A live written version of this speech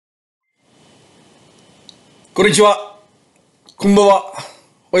Konnichiwa, konbanwa,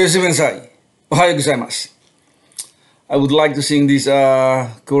 oyasuminasai, ohayo gozaimasu. I would like to sing this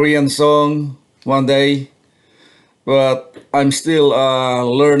Korean song one day, but I'm still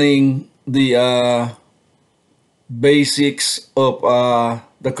learning the basics of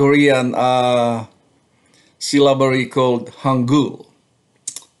the Korean syllabary called Hangul.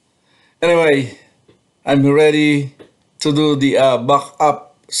 Anyway, I'm ready to do the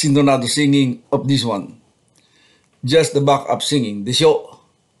backup sintonado singing of this one. Just the backup singing. Desyo,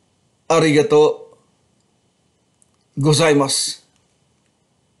 arigato gozaimasu.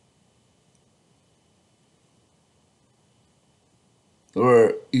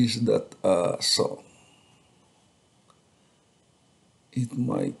 Where is that song? It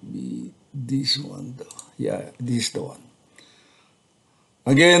might be this one though. Yeah, this is the one.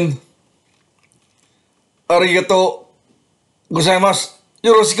 Again, arigato gozaimasu.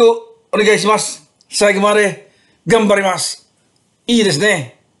 Yoroshiku onegaishimasu. Saigo made ganbarimasu. Ii desu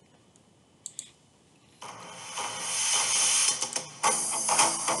ne.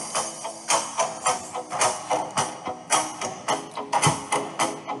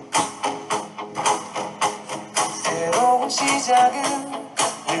 새로운 시작은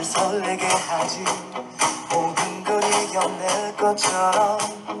늘 설레게 하지. 모든 걸 이겨낼 것처럼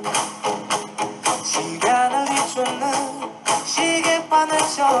시간을 뒤쫓는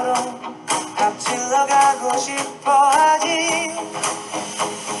시계바늘처럼 앞질러 가고 싶어 하지.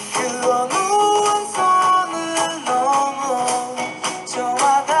 그 어느 한 선을 넘어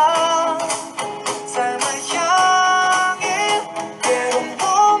저마다 삶을 향해 때론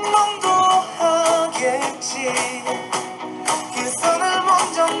원망도 하겠지. 그 선을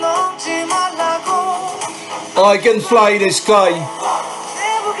먼저 넘지 말라고. I can fly the sky.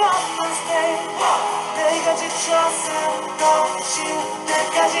 Never gonna stay. 내가 지쳤을 것일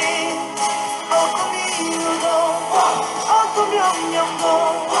때까지. 어떤 이유도 어떤 변명도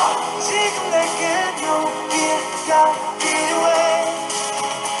지금 내게 용기가 필요해.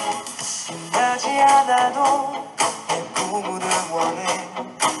 신나지 않아도 내 꿈을 응원해.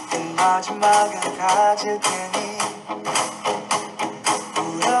 그 마지막을 가질 테니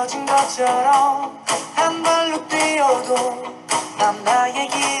부러진 것처럼 한 발로 뛰어도 난 나의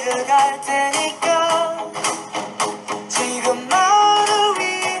길을 갈 테니까. 지금 나를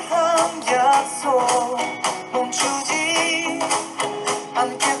위한 약속 멈추지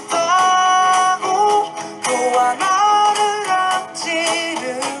않겠다고. 또한 나를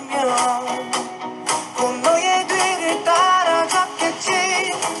앞지르면 곧 너의 뒤를 따라잡겠지.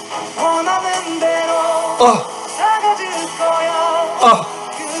 원하는 대로 사가질 거야.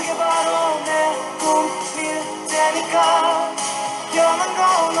 그게 바로 내 꿈일 테니까. 변한 건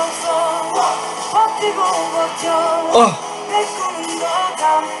없어. 버티고 버텨. 내 꿈은 더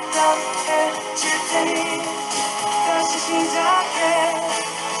단단해질 테니 다시 시작해.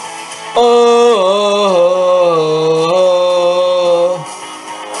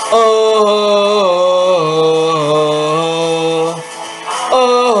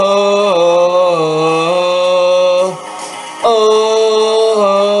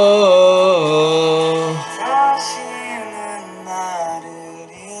 다시는 나를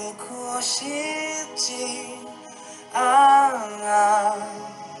잃고 싶지 않아.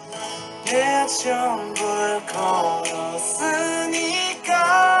 내 전부를 걸었으니까.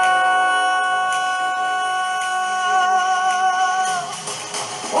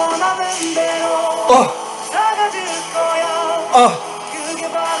 원하는 대로 사가질 거야. 그게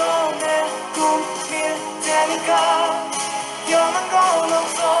바로 내 꿈일 테니까. 변한 건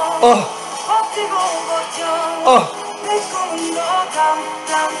없어. 버티고 버텨. 내 꿈은 더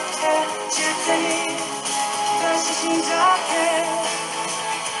단단해질 테니 다시 시작해.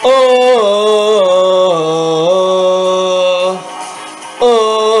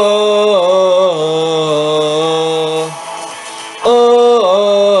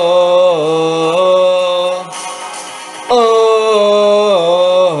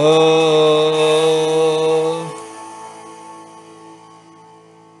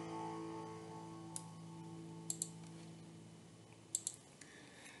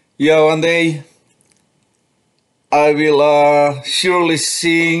 Yeah, one day I will surely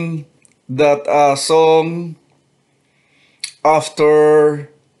sing that song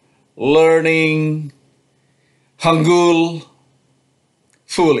after learning Hangul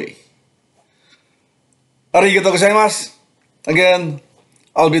fully. Arigato gozaimasu. Again,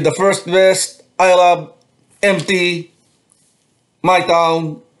 I'll be the first best. I love MT, my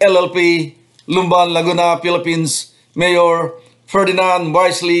town, LLP, Lumban, Laguna, Philippines, Mayor Ferdinand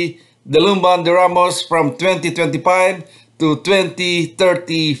Wisely de Lumban de Ramos from 2025 to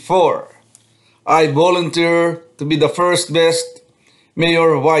 2034. I volunteer to be the first best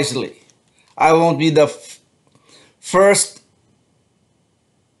mayor wisely. I won't be the first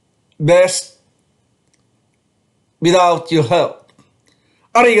best without your help.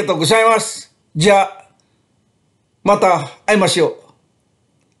 ありがとうございます。じゃあ、また会いましょう。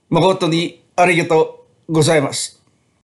誠にありがとうございます。